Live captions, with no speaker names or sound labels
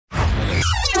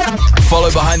Follow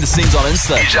behind the scenes on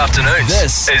Insta. Each afternoon.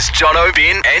 This is Jono,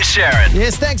 Ben and Sharon.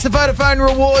 Yes, thanks to Vodafone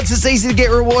Rewards. It's easy to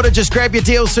get rewarded. Just grab your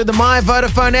deals through the My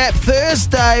Vodafone app.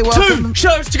 Thursday, welcome. 2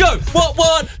 shows to go.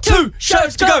 What? 2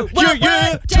 shows to go.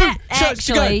 Yeah. 2 shows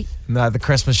to go. No, the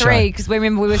Christmas show. 3, because we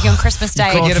remember we're working on Christmas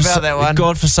Day. Forget about that one.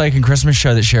 God-forsaken Christmas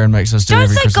show that Sharon makes us do Don't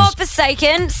every say Christmas.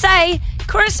 God-forsaken. Say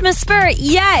Christmas spirit.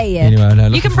 Yay. Anyway, no, you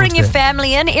looking can bring forward your to that.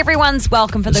 family in. Everyone's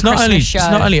welcome for the Christmas show.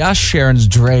 It's not only us Sharon's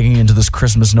dragging into this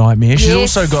Christmas nightmare. She's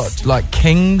Yes. also got like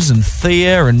Kings and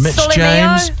Thea and Mitch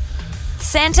Solemneo, James.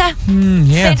 Santa.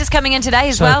 Yeah. Santa's coming in today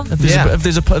as So well. if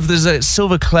there's a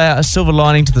silver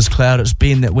lining to this cloud, it's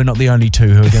been that we're not the only two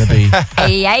who are going to be.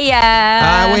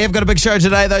 Yeah. We have got a big show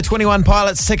today, though. 21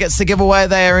 Pilots tickets to give away.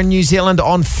 They are in New Zealand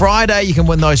on Friday. You can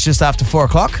win those just after 4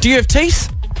 o'clock. Do you have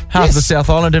teeth? Half of the South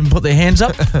Island didn't put their hands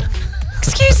up.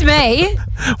 Excuse me.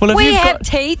 Well, We have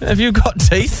teeth. If you've got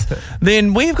teeth,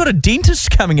 then we've got a dentist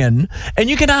coming in,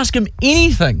 and you can ask him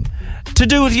anything to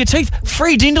do with your teeth.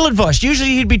 Free dental advice.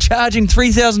 Usually he'd be charging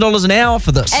 $3,000 an hour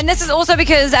for this. And this is also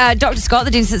because Dr. Scott,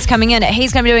 the dentist that's coming in,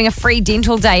 he's going to be doing a free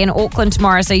dental day in Auckland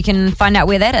tomorrow, so you can find out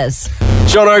where that is.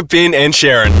 Jono, Ben and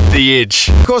Sharon, The Edge.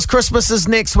 Of course, Christmas is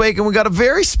next week, and we've got a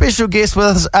very special guest with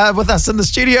us in the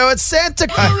studio. It's Santa.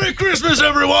 Merry Christmas,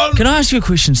 everyone! Can I ask you a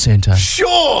question, Santa?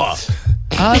 Sure!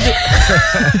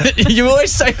 You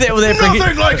always say that without bringing...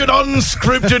 Nothing like an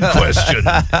unscripted question.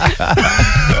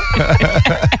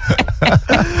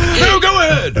 No, go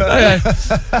ahead. Okay.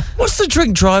 What's the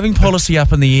drink driving policy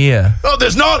up in the air? Oh,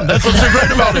 there's none. That's what's so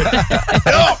great about it.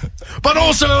 Yeah. But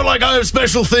also, like, I have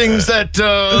special things that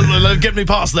get me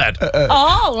past that.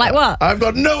 Oh, like what? I've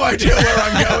got no idea where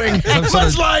I'm going.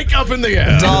 Much like up in the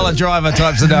air. Dial driver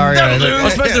type scenario. That'll do. I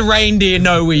suppose the reindeer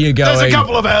know where you're going. There's a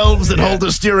couple of elves that hold the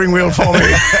steering wheel for me.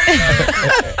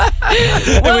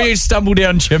 And when you stumble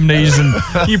down chimneys and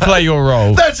you play your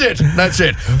role. That's it.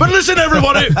 But listen,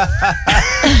 everybody.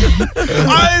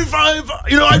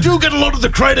 I do get a lot of the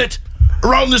credit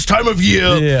around this time of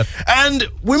year. Yeah. And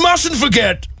we mustn't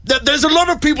forget that there's a lot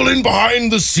of people in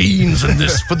behind the scenes in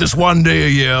this for this one day a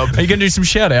year. Are you going to do some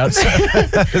shout-outs?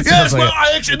 Yes, well,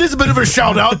 it is a bit of a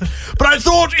shout-out, but I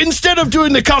thought instead of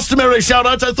doing the customary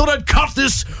shout-outs, I thought I'd cut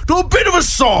this to a bit of a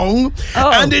song,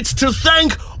 and it's to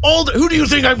thank all the... Who do you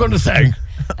think I'm going to thank?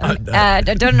 I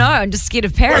don't know. I'm just scared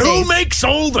of parodies. Who makes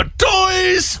all the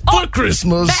toys for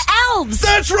Christmas? The elves.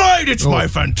 That's right, it's my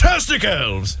fantastic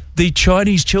elves. The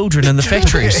Chinese children in the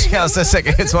factories. Yeah, I was so sick.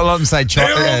 It's what I'm saying.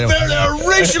 They're a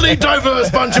racially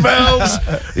diverse bunch of elves.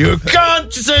 You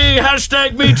can't say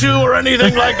 #MeToo or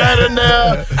anything like that in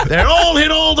there. They all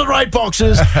hit all the right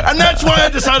boxes, and that's why I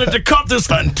decided to cut this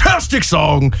fantastic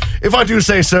song. If I do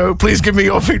say so, please give me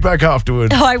your feedback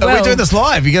afterward. Oh, I will. We're doing this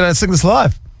live. You're going to sing this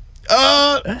live.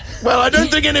 Well, I don't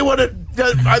think anyone...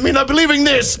 I believe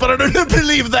this, but I don't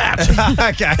believe that.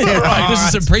 Okay. Right.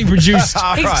 This is a pre-produced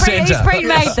He's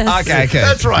pre-made this. Okay.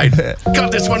 That's right.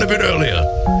 Cut this one a bit earlier.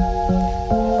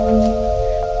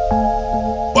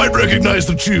 Might recognize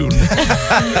the tune.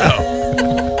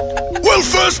 Well,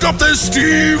 first up there's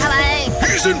Steve.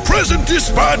 Hello. He's in present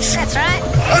dispatch. That's right.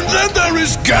 And then there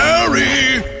is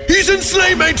Gary. He's in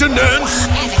sleigh maintenance.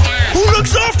 Who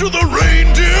looks after the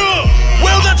reindeer?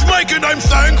 Well, that's Mike, and I'm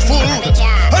thankful. Good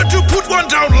job. Had to put one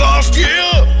down last year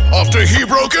after he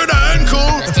broke an ankle.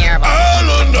 That's terrible.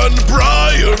 Alan and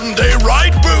Brian, they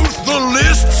write both the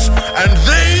lists, and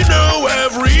they know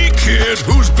every kid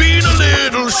who's been a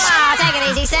little Oh, take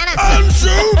it easy, Santa. And so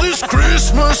this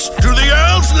Christmas, to the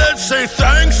elves, let's say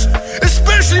thanks,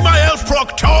 especially my elf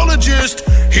proctologist.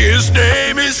 His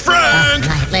name is Frank.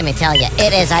 Let me tell you,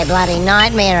 it is a bloody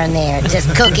nightmare in there.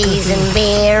 Just cookies and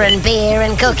beer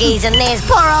and cookies, and there's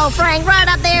poor old Frank right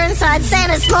up there inside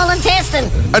Santa's small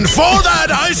intestine. And for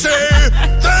that I say,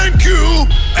 thank you,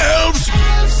 elves.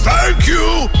 Thank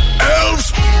you,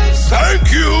 elves.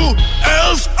 Thank you,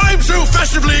 elves. I'm so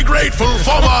festively grateful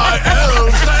for my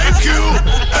elves. Thank you,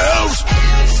 elves.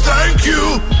 Thank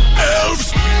you,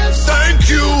 elves. Thank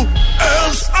you,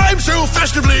 elves. I'm so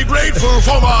festively grateful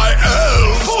for my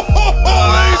elves.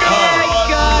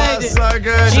 So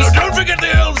good. So don't forget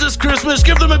the elves this Christmas.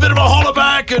 Give them a bit of a holler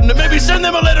back and maybe send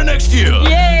them a letter next year.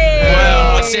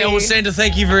 Well, Santa,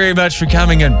 thank you very much for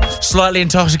coming in. Slightly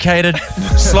intoxicated,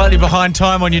 slightly behind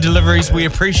time on your deliveries. We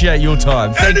appreciate your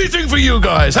time. Anything for you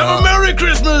guys. Have a Merry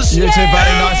Christmas. You too,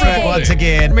 buddy. Nice work once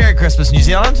again. Merry Christmas, New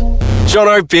Zealand.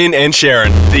 Jono, Ben and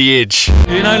Sharon, The Edge.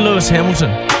 You know Lewis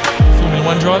Hamilton, Formula Formula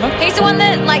One driver. He's the one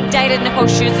that dated Nicole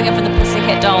Scherzinger from the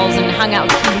Pussycat Dolls and hung out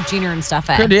with Kendall Jenner and stuff.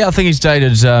 Good, yeah, I think he's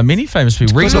dated many famous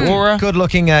people. Rita Ora,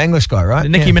 Good-looking English guy, right?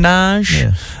 Nicki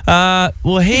Minaj.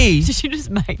 Well, he. Did you just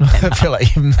make that I feel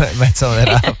like you made some of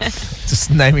that up.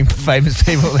 Just naming famous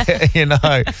people there,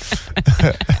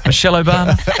 Michelle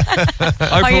Obama,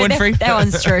 Oprah Winfrey. That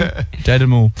one's true. Dated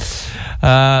them all.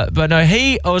 But no,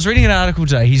 I was reading an article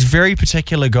today. He's a very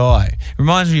particular guy.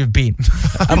 Reminds me of Ben,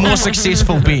 a more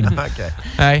successful Ben.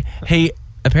 Okay. He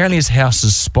apparently his house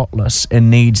is spotless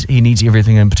and he needs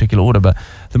everything in particular order. But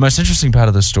the most interesting part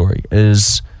of the story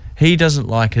is he doesn't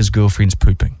like his girlfriend's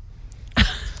pooping.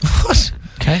 What?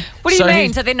 Okay. What do you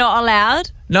mean? So they're not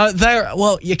allowed? No,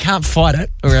 you can't fight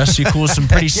it, or else you cause some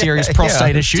pretty serious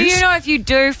prostate issues. Do you know if you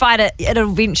do fight it, it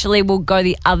eventually will go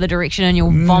the other direction and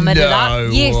you'll vomit it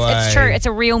up? Yes, it's true. It's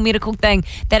a real medical thing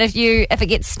that if it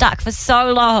gets stuck for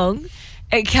so long,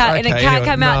 it can't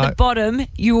come out the bottom,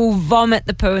 you will vomit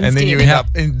the poo instead. And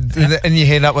then you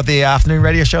end up with the afternoon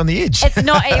radio show on the Edge. It's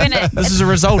not even This is a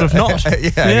result of not.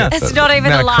 It's not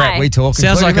even a lie. Crap we talk.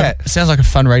 Sounds like a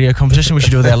fun radio competition we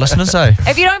should do with our listeners, eh?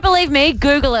 If you don't believe me,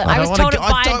 Google it. I was told it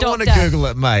by a doctor. I don't want to Google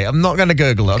it, mate. I'm not going to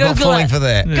Google it. I'm not falling for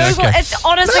that. Google it. It's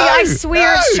honestly, I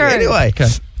swear it's true. Anyway. Okay.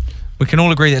 We can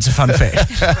all agree that's a fun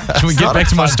fact. Should we get back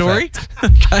to my story?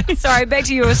 Okay. Sorry, back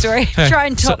to your story. Try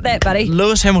and top that, buddy.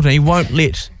 Lewis Hamilton, he won't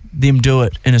let them do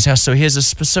it in his house, so he has a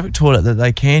specific toilet that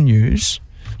they can use.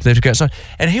 They have to go outside,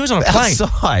 and he was on a plane.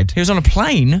 Outside? He was on a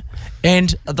plane,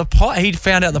 and he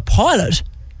found out the pilot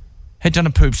had done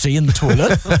a poopsie in the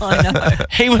toilet. I know.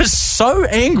 He was so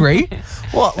angry.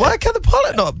 What? Why can the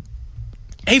pilot not?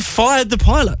 He fired the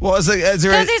pilot. What is it?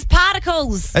 Because there's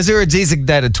particles. Is there a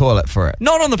designated toilet for it?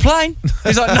 Not on the plane.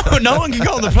 He's like, no one can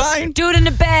go on the plane. Do it in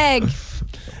a bag.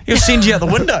 He'll send you out the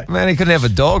window. Man, he couldn't have a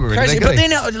dog or Crazy.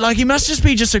 anything. But then, he must just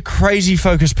be just a crazy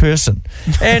focused person.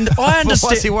 And I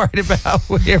understand. What's he worried about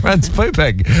when everyone's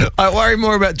pooping? I worry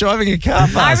more about driving a car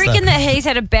faster. I reckon that he's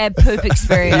had a bad poop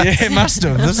experience. Yeah, it must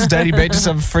have. This is dating back to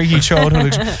some freaky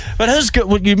childhood. But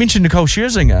what you mentioned Nicole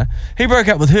Scherzinger. He broke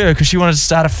up with her because she wanted to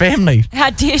start a family.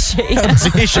 How dare she? How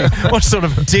dare she? What sort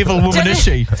of devil woman is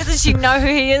she? Doesn't she know who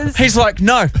he is? He's like,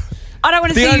 no. I don't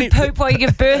want to see you poop while you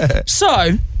give birth.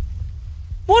 So,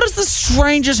 what is the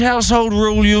strangest household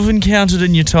rule you've encountered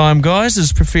in your time, guys,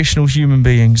 as professional human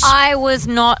beings? I was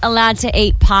not allowed to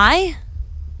eat pie.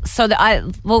 So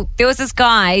there was this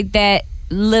guy that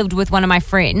lived with one of my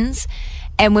friends,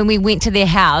 and when we went to their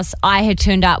house, I had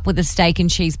turned up with a steak and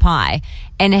cheese pie,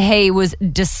 and he was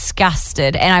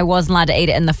disgusted, and I wasn't allowed to eat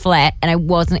it in the flat, and I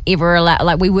wasn't ever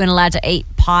allowed, we weren't allowed to eat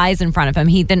pies in front of him.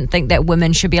 He didn't think that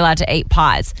women should be allowed to eat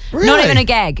pies. Really? Not even a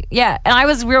gag. Yeah. And I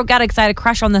was real gutted because I had a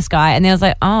crush on this guy, and I was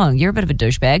like, oh, you're a bit of a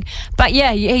douchebag. But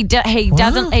yeah, he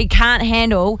can't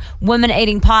handle women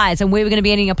eating pies, and we were going to be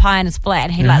eating a pie in his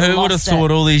flat, and he Who would have thought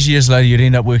all these years later you'd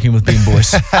end up working with Ben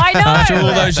Boyce? I know. After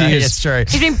all those years. It's true.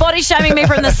 He's been body shaming me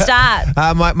from the start.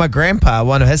 My grandpa,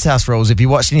 one of his house rules, if you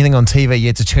watched anything on TV, you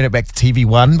had to turn it back to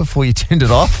TV1 before you turned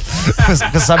it off.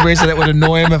 For some reason, that would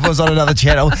annoy him if it was on another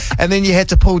channel. And then you had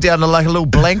to pull down a little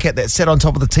blanket that sat on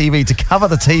top of the TV to cover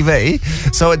the TV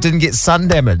so it didn't get sun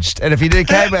damaged. And if you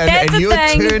came in and you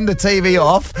turned the TV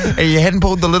off and you hadn't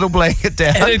pulled the little blanket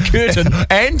down and curtain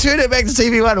and turned it back to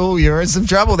TV1, oh, you're in some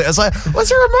trouble there. I was like,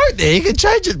 what's a remote there? You can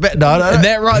change it. But no. And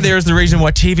that right there is the reason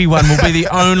why TV1 will be the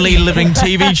only living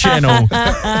TV channel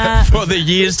for the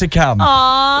years to come.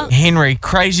 Aww. Henry,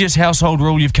 craziest household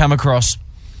rule you've come across?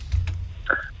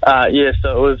 So it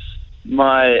was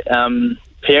my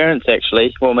parents,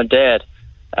 actually. Well, my dad,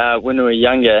 when we were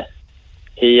younger,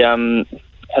 he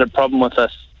had a problem with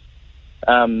us.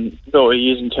 Thought we were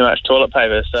using too much toilet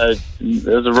paper, so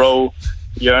there was a rule.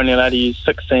 You're only allowed to use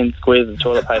 16 squares of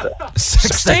toilet paper.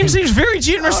 16 seems very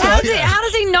generous. How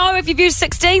does he know if you've used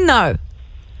 16, though?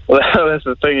 Well, that's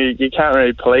the thing. You can't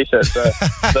really police it.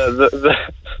 So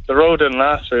the rule didn't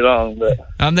last very long. But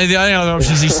the only other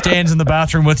option is he stands in the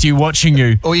bathroom with you, watching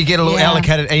you. Or you get a little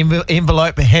allocated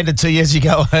envelope handed to you as you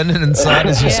go in, and inside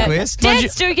is your squares.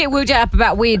 Dads do get worked up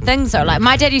about weird things, though. Like,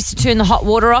 my dad used to turn the hot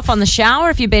water off on the shower.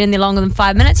 If you'd been in there longer than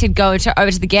 5 minutes, he'd go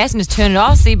over to the gas and just turn it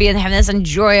off. So you'd be having this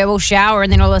enjoyable shower,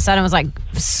 and then all of a sudden it was like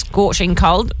scorching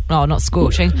cold. No, not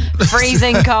scorching.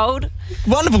 Freezing cold.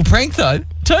 Wonderful prank, though,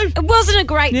 too. It wasn't a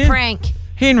great prank.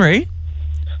 Henry?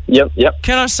 Yep.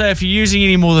 Can I say, if you're using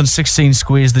any more than 16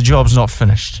 squares, the job's not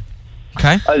finished?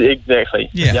 Okay? Exactly.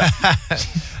 Yeah.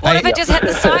 What if it just hit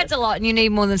the sides a lot and you need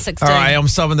more than 16? All right, I'm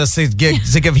stopping this to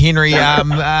give Henry.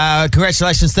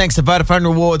 Congratulations. Thanks to Vodafone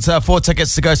Rewards. 4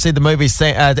 tickets to go see the movie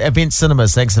Event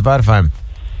Cinemas. Thanks to Vodafone.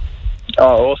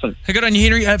 Oh, awesome. Hey, good on you,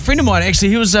 Henry. A friend of mine, actually,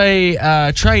 he was a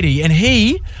tradie, and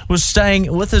he was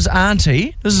staying with his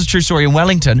auntie. This is a true story in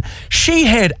Wellington. She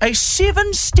had a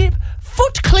 7-step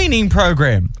foot cleaning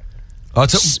program. Oh,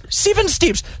 it's 7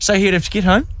 steps. So he'd have to get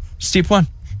home. Step 1,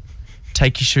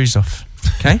 take your shoes off.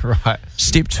 Okay? right.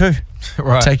 Step 2,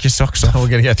 Right. take your socks off. We're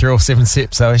going to go through all 7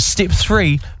 steps, so Step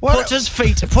 3, put his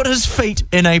feet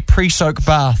in a pre-soak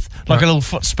bath, like a little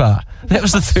foot spa. That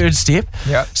was the 3rd step.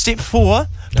 Yep. Step 4,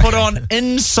 put on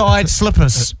inside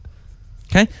slippers.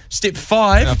 Okay. Step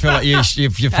 5. I feel like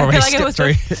you've probably skipped through.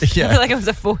 I feel like it was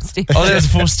a 4th step. Oh, that was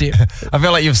 4th step. I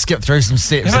feel like you've skipped through some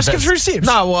steps. Have I skipped through steps?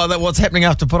 No, well, what's happening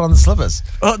after put on the slippers?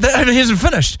 Oh, that hasn't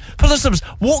finished. Put on the slippers.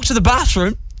 Walk to the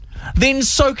bathroom. Then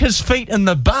soak his feet in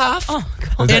the bath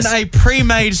in a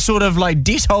pre-made sort of like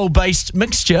Dettol-based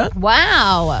mixture.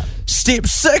 Wow. Step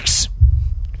 6.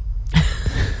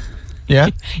 Yeah.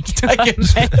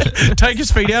 Take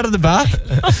his feet out of the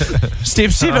bath.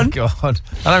 Step 7. Oh, God.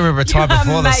 I don't remember a time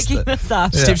before this. making this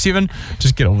up. Step 7.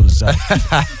 Just get on with the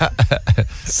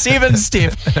stuff. 7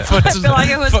 step. I feel like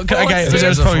it was 4 okay, it was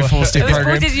steps. probably a 4-step It was 4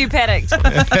 program. steps you panicked.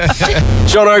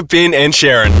 Jono, Ben and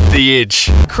Sharon, The Edge.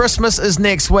 Christmas is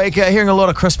next week. Hearing a lot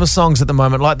of Christmas songs at the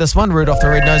moment, like this one, Rudolph the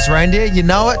Red-Nosed Reindeer. You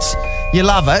know it. You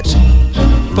love it.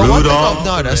 But one thing I've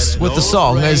noticed with the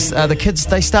song is the kids,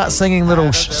 they start singing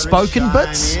little spoken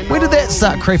bits. Where did that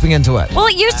start creeping into it? Well,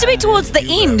 it used to be towards the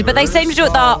end, but they seem to do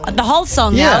it the whole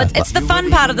song now. Yeah. It's the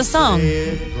fun part of the song.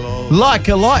 Like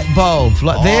a light bulb,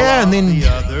 like there, and then,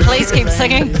 Please keep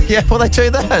singing. yeah, well, they do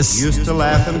this. Used to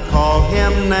laugh and call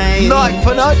him names. Like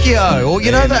Pinocchio, or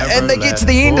you know, and they get to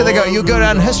the end and they go, you'll go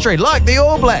down in history, like the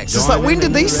All Blacks. It's like, when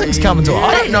did these things come into it?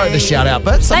 I don't know the shout out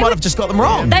bits. I They might were- have just got them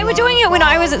wrong. They were doing it when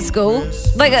I was at school.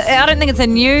 Like, I don't think it's a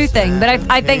new thing, but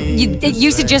I think it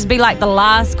used to just be like the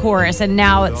last chorus, and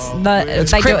now they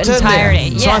do it crept in entirely.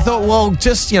 there. So I thought, well,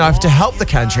 just, to help the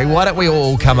country, why don't we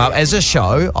all come up as a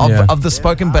show of the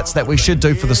spoken bits that we should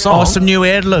do for the song? Oh, some new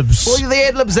ad-libs. Well, the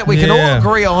ad-libs that we can all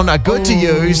agree on are good to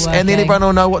use, and then okay. everyone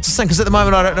will know what to sing. Because at the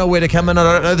moment, I don't know where to come in. I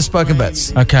don't know the spoken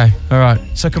bits. Okay, all right.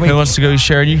 So can we? Who wants to go?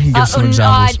 Sharon, you can give some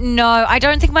examples. No, I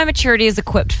don't think my maturity is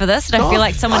equipped for this, and I feel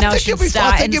like someone else should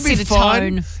start and set a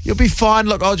tone. You'll be fine.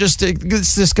 Look, I'll just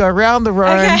let's just go around the room.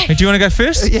 Okay. Hey, do you want to go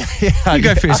first? Yeah. You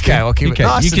go first. Okay, Kim. I'll keep it Okay,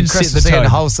 nice you can and set the Christmassy tone. and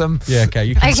wholesome. Yeah, okay,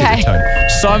 you can set Okay. the tone.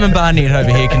 Simon Barnett over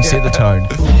here can set the tone.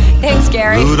 Thanks,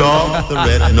 Gary. Rudolph the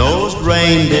red-nosed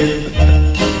reindeer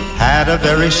had a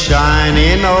very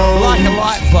shiny nose. Like a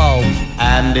light bulb.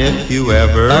 And if you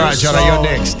ever All right, Johnny, saw, you're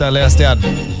next. Don't let us down.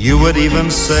 you would even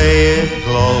say it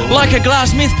glowed. Like a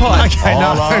glass meth pipe. Okay,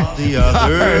 All no. of the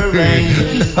other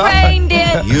reindeer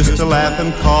Reindeer. used to laugh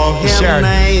and call him Sharon.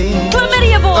 names.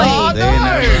 Chlamydia boy. They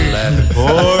never let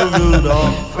poor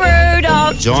Rudolph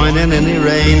Rudolph. join in any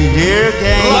reindeer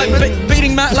game. Like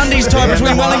beating Matt Lundy's time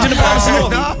between Wellington and Paris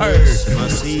North.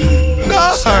 Christmas Eve,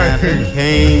 Santa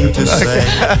came to say,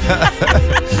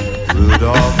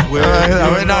 Rudolph, where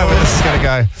I know where this is going to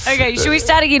go. Okay, should we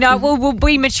start again? No, we'll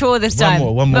be mature this time.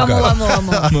 One more go. One more.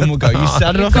 One more go. You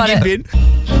started off got again, it.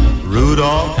 Ben.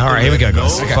 Rudolph. All right, here we go,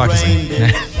 guys. Focus.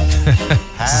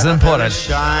 This is important.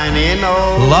 Shiny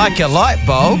nose. Like a light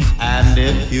bulb. And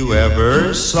if you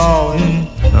ever saw him,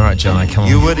 All right, Johnny, come on.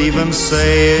 you would even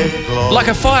say it glowed. Like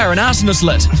a fire, an arsonist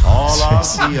lit. All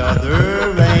of the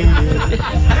other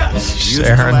reindeer used to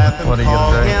Sharon, laugh and what are you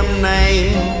call gonna do? him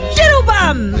names. Diddle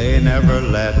bum. They never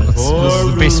let This poor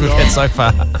is the best we've had so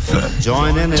far.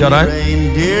 join in Jono? any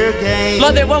reindeer game.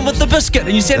 Like that one with the biscuit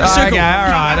and you stand in a circle. Okay, all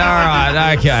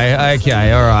right,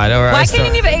 okay, all right. Why can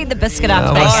you never eat the biscuit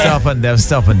after They're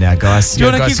stopping now, guys. Do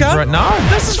you want to keep going? No,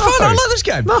 This is fun. I like this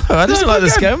game. No, I don't like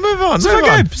this game. Move on. It's a fun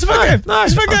game. It's a fun game. No,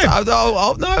 It's a fun game.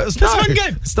 No, it's It's a fun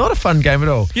game. It's not a fun game at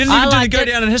all. You didn't I even do like the go it.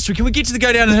 down in history. Can we get to the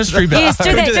go down in history bit? Yes, do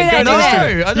Can we that. Go No, down in I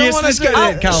history? don't Yes, want let's to go do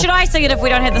there, that. Carl. Should I sing it if we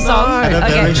don't have the song? And a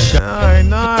very Okay. shiny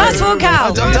No. Fast forward, Carl.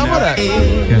 I'm done with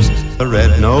it. the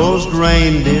red-nosed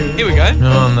reindeer. Here we go.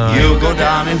 Oh, no. You'll go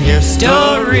down in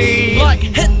history. Like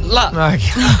Hitler.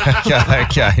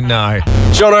 Okay, no.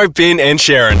 Jono, Ben and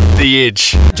Sharon, The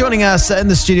Edge. Joining us in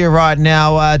the studio right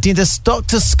now, dentist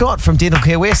Dr. Scott from Dental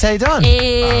Care West. How you doing?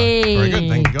 Hey. Very good,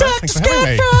 thank you guys. Thanks for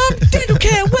having me. from Dental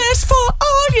Care West for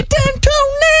all your dental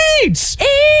needs.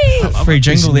 Free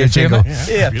jingle there, jingle.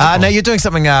 Yeah. Now you're doing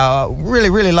something really,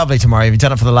 really lovely tomorrow. You've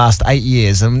done it for the last 8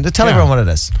 years. And tell everyone what it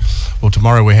is. Well,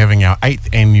 tomorrow we're having our 8th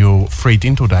annual free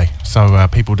dental day. So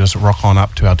people just rock on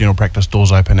up to our dental practice.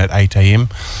 Doors open at 8 a.m.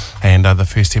 And the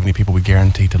first 70 people we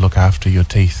guarantee to look after your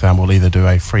teeth will either do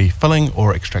a free filling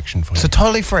or extraction for you. So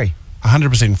totally free.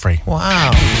 100% free.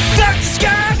 Wow. Dr.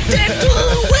 Scott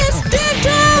Dental West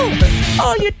Dental.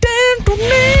 All your dental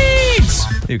needs.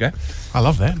 There you go. I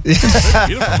love that. That's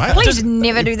beautiful, mate. Please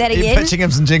never do that You're again. pitching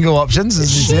him some jingle options, as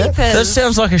he said. Jeepers. This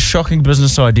sounds like a shocking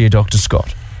business idea, Dr.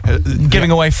 Scott.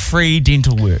 Giving away free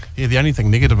dental work. Yeah, the only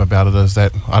thing negative about it is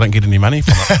that I don't get any money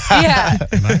from it. Yeah.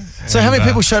 So how many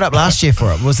people showed up last year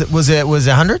for it? Was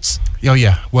it hundreds? Oh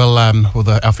yeah. Well,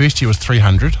 our first year was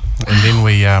 300, and then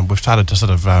we've started to sort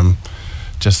of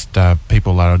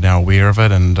people are now aware of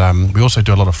it, and we also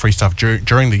do a lot of free stuff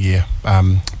during the year.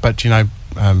 But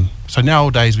so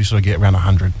nowadays we sort of get around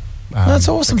 100. That's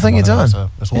an awesome thing you're doing. So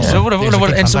it's awesome. So what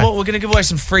we're going to give away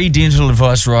some free dental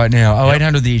advice right now.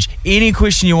 0800 The Edge. Any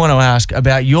question you want to ask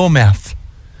about your mouth,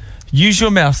 use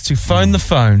your mouth to phone the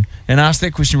phone and ask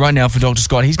that question right now for Dr.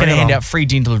 Scott. He's going to hand out free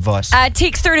dental advice.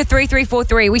 Text through to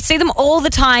 3343. We see them all the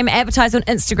time advertised on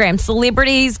Instagram.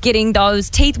 Celebrities getting those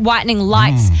teeth whitening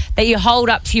lights that you hold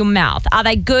up to your mouth. Are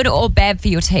they good or bad for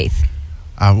your teeth?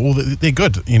 Well, they're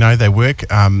good. They work.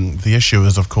 The issue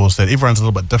is, of course, that everyone's a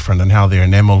little bit different in how their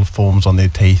enamel forms on their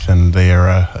teeth, and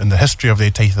the history of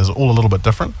their teeth is all a little bit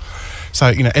different.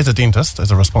 So, as a dentist, as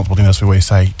a responsible dentist, we always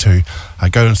say to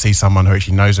go and see someone who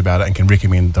actually knows about it and can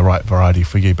recommend the right variety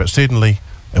for you. But certainly,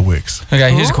 it works.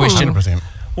 Okay, here's a question. 100%.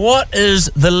 What is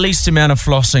the least amount of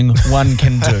flossing one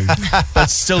can do but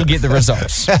still get the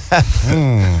results?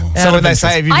 So when they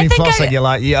say, have you been flossing, you're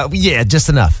like, yeah, just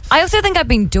enough. I also think I've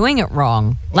been doing it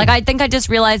wrong. Like, I think I just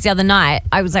realized the other night,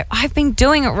 I was like, I've been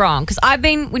doing it wrong. Because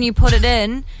when you put it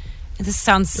in, this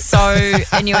sounds so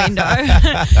innuendo.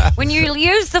 When you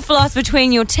use the floss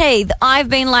between your teeth, I've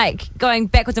been like going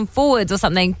backwards and forwards or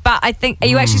something. But I think, are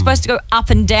you actually supposed to go up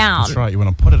and down? That's right. You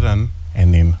want to put it in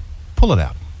and then pull it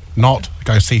out. Not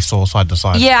go seesaw side to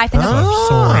side. Yeah, I think that's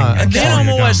soaring. And then I'm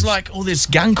your always gums. like, there's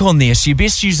gunk on there, so you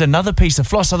best use another piece of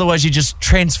floss, otherwise you're just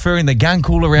transferring the gunk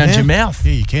all around your mouth.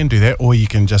 Yeah, you can do that, or you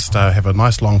can just have a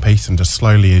nice long piece and just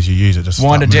slowly as you use it, just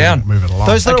wind it down. move it along.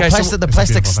 Those little Okay, so plastic, the it's a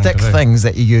plastic beautiful thing stick to do. things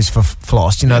that you use for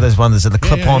floss, those ones that are the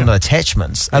clip-on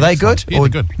attachments. Are they good? Yeah, they're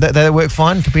good. They work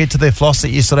fine compared to the floss that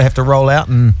you sort of have to roll out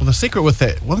and... Well, the secret with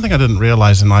that, one thing I didn't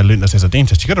realise, and I learned this as a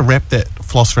dentist, you got to wrap that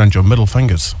floss around your middle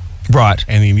fingers. Right.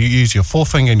 And then you use your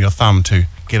forefinger and your thumb to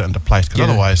get it into place. Because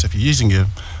otherwise, if you're using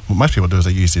what most people do is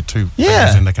they use their two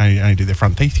fingers and they can only do their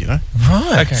front teeth,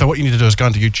 Right. Okay. So what you need to do is go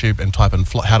into YouTube and type in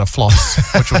how to floss,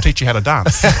 which will teach you how to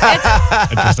dance.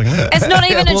 Interestingly. It's not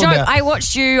even a well, joke. now. I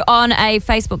watched you on a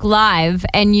Facebook Live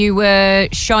and you were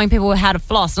showing people how to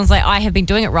floss. And I was like, I have been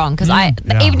doing it wrong. Because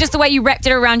even just the way you wrapped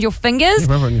it around your fingers.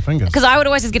 Yeah, rub it on your fingers. Because I would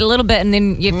always just get a little bit and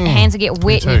then your hands would get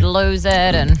wet and you'd lose it.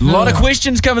 And A lot of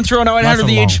questions coming through on 0800 Nice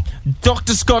The and Edge.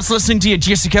 Dr. Scott's listening to you.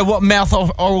 Jessica, what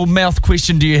oral mouth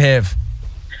question do you have?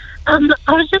 I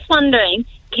was just wondering,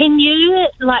 can you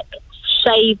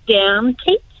shave down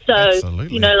teeth? So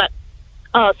Absolutely. so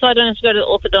I don't have to go to the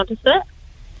orthodontist for that?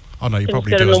 Oh no, you Can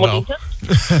probably just go to do as normal well.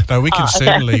 dentist? No, we can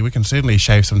okay. we can certainly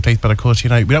shave some teeth, but of course, we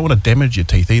don't want to damage your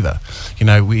teeth either.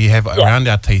 We have around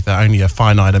our teeth are only a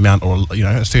finite amount, or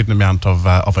a certain amount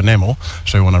of enamel,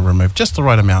 so we want to remove just the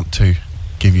right amount to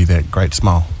give you that great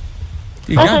smile.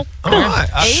 You go. Okay. All right.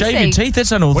 Shave your teeth.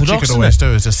 That's unorthodox. What you could always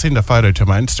do is just send a photo to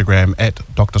my Instagram at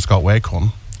Dr. Scott Waghorn,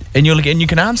 and you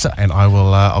can answer. and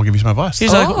I'll give you some advice.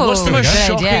 He's like, what's the Oh, most good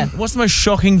shocking? idea. What's the most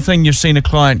shocking thing you've seen a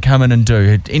client come in and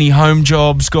do? Any home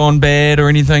jobs gone bad or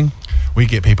anything? We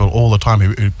get people all the time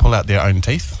who pull out their own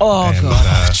teeth. Oh,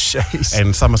 God. Jeez.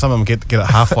 And some of them get it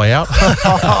halfway out.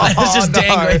 It's just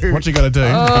dangling. What you got to do? If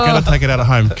you're going to take it out of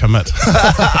home, commit.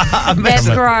 that's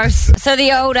gross. So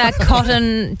the old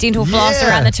cotton dental floss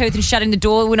around the tooth and shutting the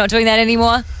door, we're not doing that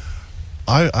anymore?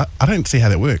 I don't see how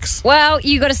that works. Well,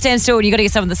 you got to stand still and you got to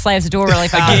get someone that slams the door really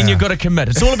fast. Again, you've got to commit.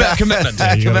 It's all about commitment.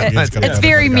 It's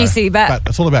very messy, but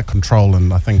it's all about control,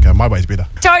 and I think my way's better.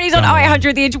 Tony's on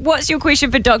 0800 The Edge. What's your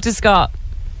question for Dr. Scott?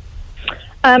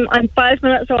 I'm 5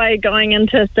 minutes away going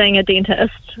into seeing a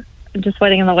dentist. I'm just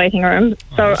waiting in the waiting room.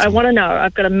 So I want to know,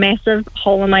 I've got a massive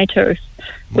hole in my tooth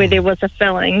where there was a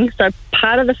filling. So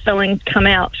part of the filling's come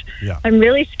out. Yeah. I'm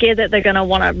really scared that they're going to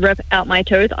want to rip out my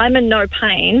tooth. I'm in no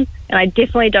pain, and I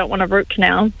definitely don't want a root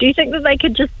canal. Do you think that they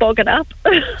could just bog it up?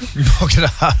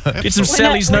 Get some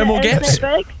Sally's No More Gaps.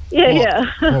 Yeah.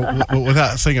 Well,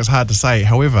 without saying it's hard to say,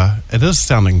 however, it is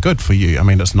sounding good for you. I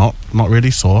mean, it's not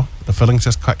really sore. The fillings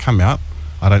just come out.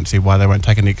 I don't see why they won't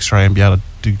take an X-ray and be able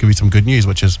to give you some good news,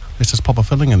 which is let's just pop a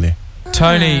filling in there.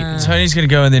 Tony's going to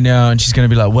go in there now and she's going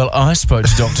to be like, well, I spoke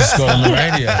to Dr. Scott on the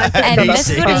radio And this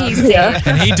is what he said.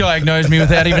 and he diagnosed me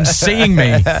without even seeing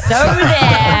me. So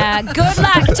there. Good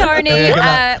luck, Tony.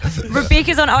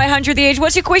 Rebecca's on 0800 The Edge.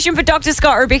 What's your question for Dr.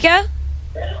 Scott, Rebecca?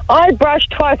 I brush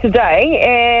twice a day,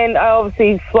 and I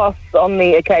obviously floss on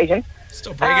the occasion.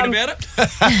 Stop bragging about it.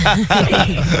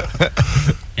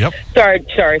 Yep.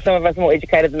 Sorry. Some of us are more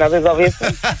educated than others, obviously.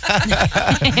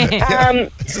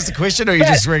 Is this a question or are you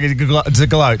just ringing to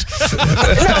gloat?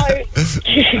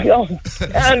 No.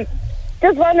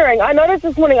 Just wondering, I noticed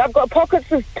this morning I've got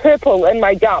pockets of purple in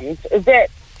my gums.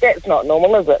 That's not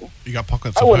normal, is it? You got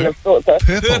pockets I of wouldn't have thought so.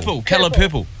 Purple, colour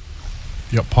purple.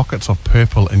 You got pockets of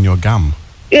purple in your gum.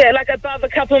 Yeah, like above a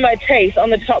couple of my teeth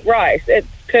on the top right. It's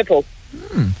purple.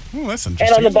 Oh, that's interesting.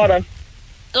 And on the bottom.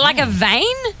 Like a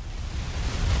vein?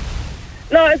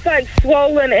 No, it's like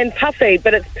swollen and puffy,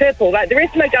 but it's purple. Like the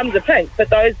rest of my gums are pink, but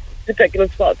those particular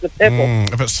spots are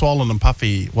purple. If it's swollen and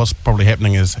puffy, what's probably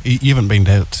happening is you haven't been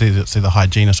to see the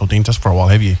hygienist or dentist for a while,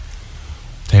 have you?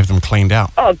 To have them cleaned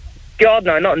out. Oh, God,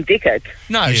 no, not in decades.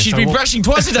 No, Yeah, she's so been what- brushing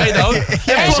twice a day, though. And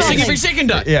flossing every second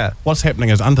day. Yeah. What's happening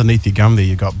is underneath your gum there,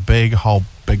 you've got big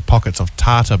pockets of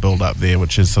tartar build up there,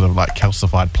 which is sort of like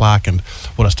calcified plaque. And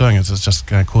what it's doing is it's just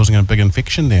causing a big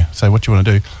infection there. So what you want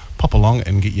to do, pop along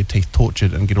and get your teeth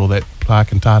tortured and get all that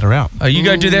plaque and tartar out. Oh, you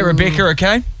go do that, Rebecca,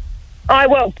 okay? I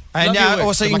will. And Love your work.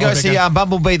 also you Good can luck, go see Rebecca.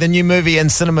 Bumblebee, the new movie in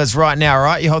cinemas right now, all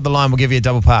right? You hold the line, we'll give you a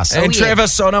double pass. And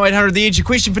Travis on 0800 The Edge, a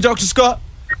question for Dr. Scott.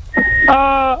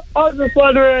 I was just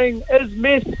wondering, is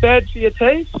meth bad for your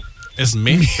teeth? Is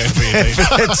meth bad for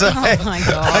your teeth? Oh my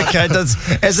God. Okay, as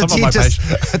a Some of my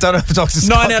dentist, I don't know if Dr.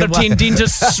 Scott 9 out of 10 can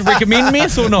dentists recommend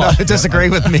meth or not? I disagree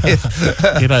with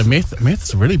meth. You know,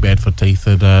 meth's really bad for teeth.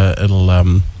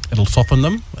 It'll soften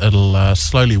them, it'll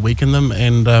slowly weaken them,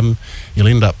 and you'll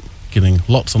end up getting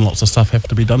lots and lots of stuff have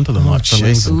to be done to them, like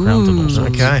fillings and crowns and all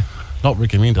sorts. Okay. Not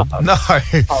recommended. No.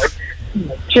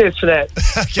 Cheers for that.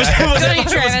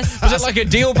 Was it like a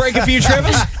deal breaker for you,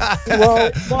 Travis?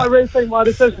 Well, my rethink my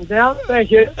decision now.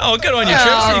 Thank you. Oh, good on you,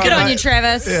 Travis. Good on you,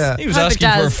 Travis. Yeah. He was Hope it asking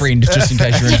for a does. friend, just in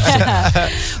case you're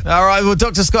interested. All right, well,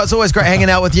 Dr. Scott, it's always great hanging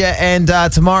out with you. And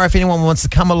tomorrow, if anyone wants to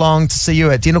come along to see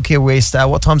you at Dental Care West,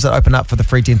 what time's it open up for the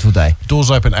free dental day? Doors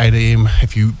open 8 a.m.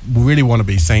 If you really want to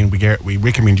be seen, we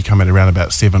recommend you come at around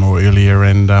about 7 or earlier,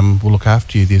 and we'll look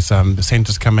after you. There's the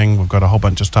centre's coming. We've got a whole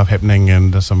bunch of stuff happening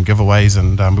and some giveaways,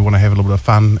 and we want to have a little bit of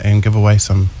fun and give away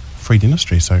some free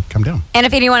dentistry, so come down. And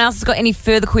if anyone else has got any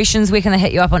further questions, where can they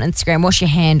hit you up on Instagram? What's your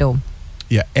handle?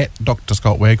 Yeah, at Dr.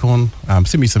 Scott Waghorn.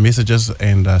 Send me some messages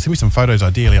and send me some photos,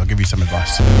 ideally. I'll give you some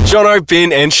advice. Jono,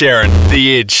 Ben and Sharon,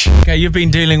 The Edge. Okay, you've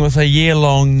been dealing with a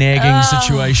year-long nagging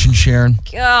situation, Sharon.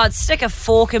 God, stick a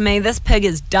fork in me. This pig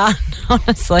is done,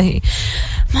 honestly.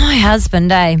 My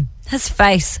husband, his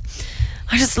face.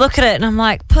 I just look at it and I'm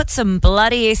like, put some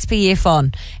bloody SPF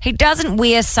on. He doesn't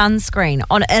wear sunscreen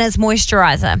in his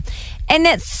moisturiser. And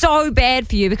that's so bad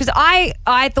for you because I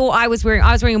thought I was wearing a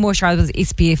moisturiser with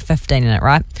SPF 15 in it,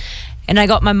 right? And I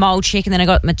got my mold check and then I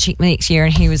got my check next year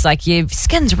and he was like, your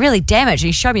skin's really damaged. And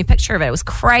he showed me a picture of it. It was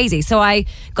crazy. So I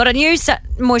got a new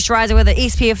moisturiser with an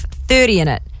SPF 30 in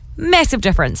it. Massive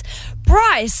difference.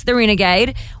 Bryce, the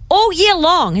renegade, all year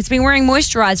long has been wearing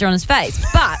moisturiser on his face.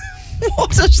 But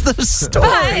What is the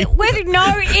story? but with no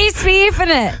SPF in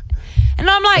it. And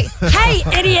I'm like, hey,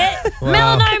 idiot,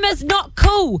 melanoma's not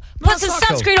cool. Put some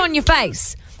sunscreen on your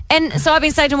face. And so I've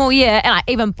been saying to him all year, and I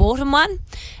even bought him one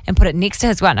and put it next to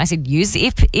his one. I said, use the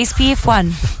SPF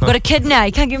one. Got a kid now,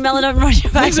 you can't get melanoma on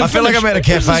your face. I feel like I'm at a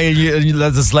cafe and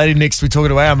there's this lady next to me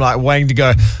talking away. I'm like waiting to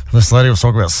go, this lady was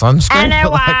talking about sunscreen. I know.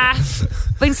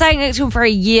 Like, Been saying it to him for a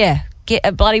year. Get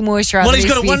a bloody moisturiser. Well, he's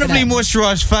got a SPF in wonderfully it.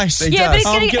 moisturised face. Yeah, but he's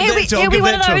I'll getting, give that to- I'll he'll be give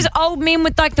one that of to those him. old men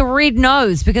with like the red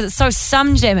nose because it's so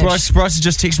sun damaged. Bryce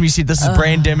just texted me, said this is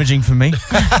brand damaging for me.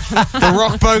 The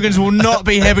Rock Bogans will not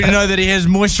be happy to know that he has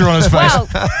moisture on his face.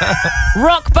 Well,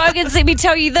 Rock Bogans, let me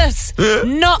tell you this.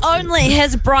 Not only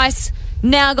has Bryce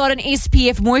now got an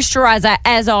SPF moisturiser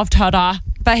as of ta-da,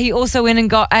 but he also went and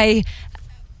got a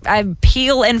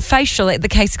peel and facial at the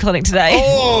Case Clinic today.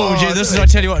 Oh, gee, this is, I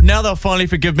tell you what, now they'll finally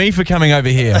forgive me for coming over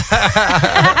here.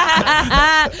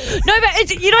 No,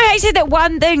 but you know how you said that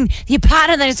one thing, your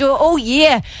partner, they just do it all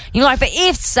year. You're like, for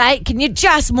F's sake, can you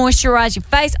just moisturise your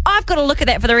face? I've got to look at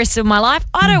that for the rest of my life.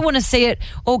 I don't want to see it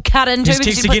all cut into. His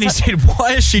because text you put again, he some- said,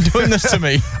 why is she doing this to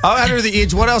me? I'm under the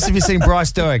edge. What else have you seen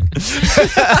Bryce doing? Is Oh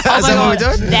my that what God,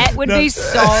 we're doing? that would be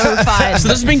so fun. So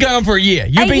this has been going on for a year.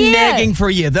 You've A been year. nagging for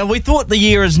a year. Though we thought the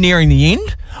year is nearing the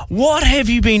end. What have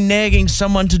you been nagging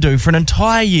someone to do for an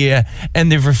entire year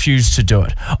and they've refused to do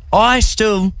it? I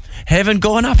still haven't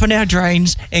gone up in our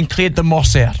drains and cleared the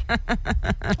moss out.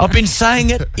 I've been saying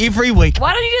it every week.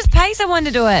 Why don't you just pay someone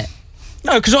to do it?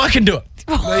 No, because I can do it.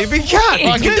 Maybe you can't.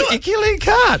 I can do it. You clearly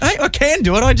can't. Hey, I can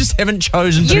do it. I just haven't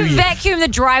chosen to You yet. vacuum the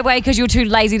driveway because you're too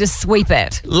lazy to sweep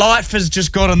it. Life has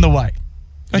just got in the way.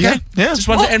 Okay. Yeah. Just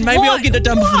one thing. And maybe I'll get it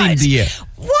done before the end of the year.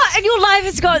 What? And your life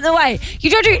has got in the way. You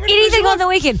don't do anything on the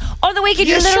weekend. On the weekend,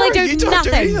 you literally do you don't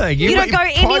nothing. do anything. You don't go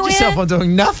pride anywhere. yourself on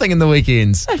doing nothing in the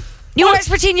weekends. You always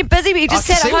pretend you're busy, but you just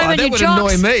sat at home and you That would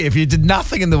jocks. annoy me if you did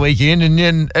nothing in the weekend,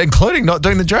 and including not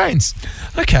doing the drains.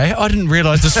 Okay, I didn't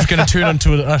realise this was going to turn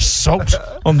into an assault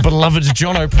on beloved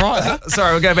John O'Pryor.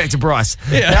 Sorry, we'll go back to Bryce.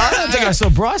 Yeah. Now, I don't think I saw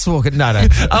Bryce walking. No.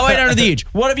 Oh, wait, under the edge.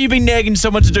 What have you been nagging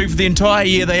someone to do for the entire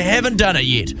year? They haven't done it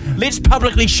yet. Let's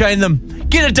publicly shame them.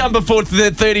 Get it done before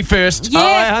the 31st.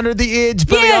 Yeah. 100 the edge.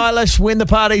 Billie Eilish, when the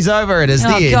party's over, it is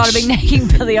the Oh, edge. God, I've been nagging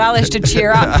Billie Eilish to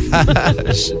cheer up.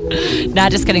 Nah,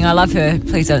 just kidding. I love her.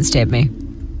 Please don't stab me.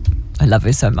 I love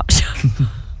her so much.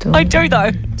 I do,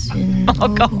 though. Oh,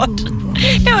 God.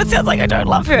 Now it sounds like I don't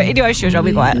love her. Anyway, sure, I'll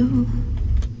be quiet.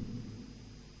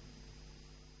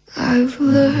 I've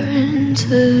learned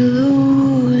to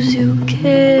lose. You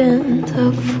can't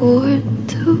afford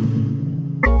to.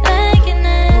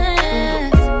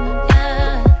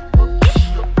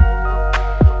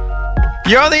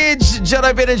 You're on the edge,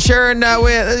 Jono, Ben and Sharon.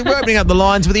 We're opening up the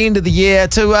lines with the end of the year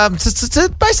to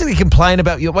basically complain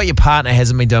about what your partner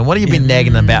hasn't been doing. What have you been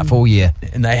nagging them about all year?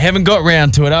 And they haven't got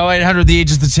round to it. 0800 the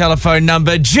edge is the telephone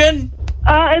number. Jin?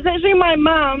 It's actually my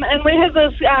mum, and we have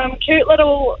this cute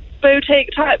little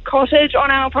boutique-type cottage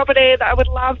on our property that I would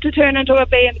love to turn into a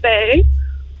B&B.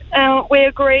 We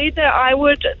agreed that I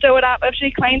would do it up if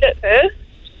she cleaned it first.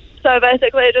 So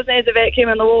basically, it just needs a vacuum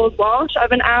and the walls washed. I've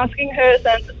been asking her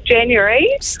since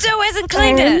January. Still hasn't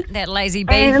cleaned it, that lazy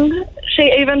bee. And she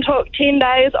even took 10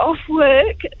 days off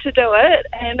work to do it,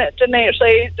 and didn't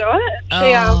actually do it.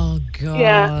 Oh, God.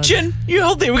 Yeah. Jin, you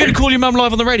hold there. We're going to call your mum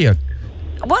live on the radio.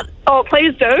 What? Oh,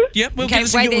 please do. Yep, we'll Okay, get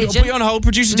this. wait there, We'll Jin. put you on hold.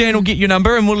 Producer Dan will get your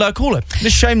number and we'll call her.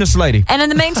 Let's shame this lady. And in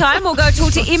the meantime, we'll go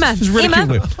talk to Emma. ridicule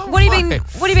Emma, her. what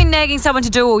have you been nagging someone to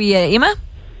do all year, Emma?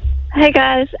 Hey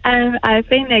guys, I've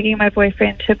been nagging my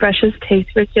boyfriend to brush his teeth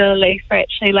regularly for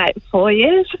actually like 4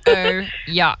 years. Oh,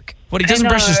 yuck. What, he doesn't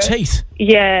brush his teeth?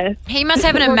 Yeah. He must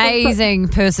have an amazing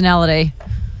personality.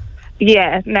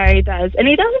 Yeah, no, he does. And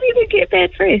he doesn't even get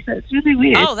bad breath. It's really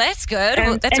weird. Oh, that's good.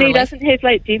 Well, that's and he relief. doesn't have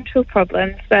like dental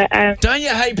problems. But Don't you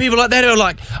hate people like that who are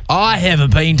like, I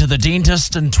haven't been to the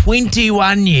dentist in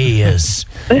 21 years.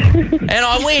 And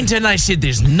I went and they said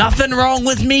there's nothing wrong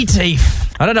with me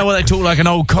teeth. I don't know why they talk like an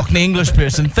old Cockney English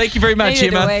person. Thank you very much, Neither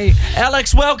do Emma. we.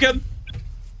 Alex, welcome.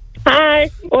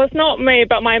 Hi. Well, it's not me,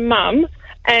 but my mum.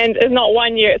 And it's not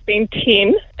 1 year, it's been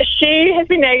 10. She has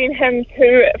been nagging him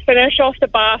to finish off the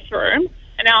bathroom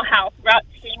in our house for about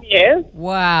 10 years.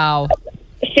 Wow.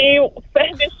 She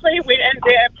initially went in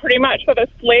there pretty much with a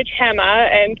sledgehammer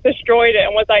and destroyed it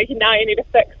and was like, now you need to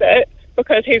fix it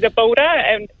because he's a builder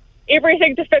and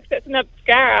everything to fix it's in the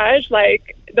garage,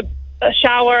 like the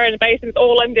shower and the basin's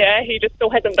all in there. He just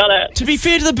still hasn't done it. To be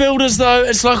fair to the builders, though,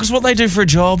 it's like it's what they do for a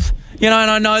job. You know,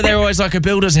 and I know they're always like a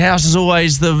builder's house is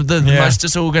always the most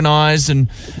disorganised.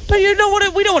 But you know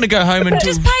what? We don't want to go home and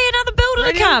just pay another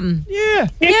builder to come. Yeah.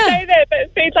 You say that, but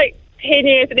it's been like 10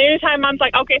 years. And every time Mum's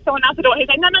like, I'll get someone else to do it. He's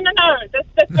like, no.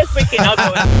 This weekend I'll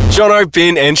do it. Jono,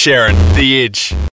 Ben and Sharon, The Edge.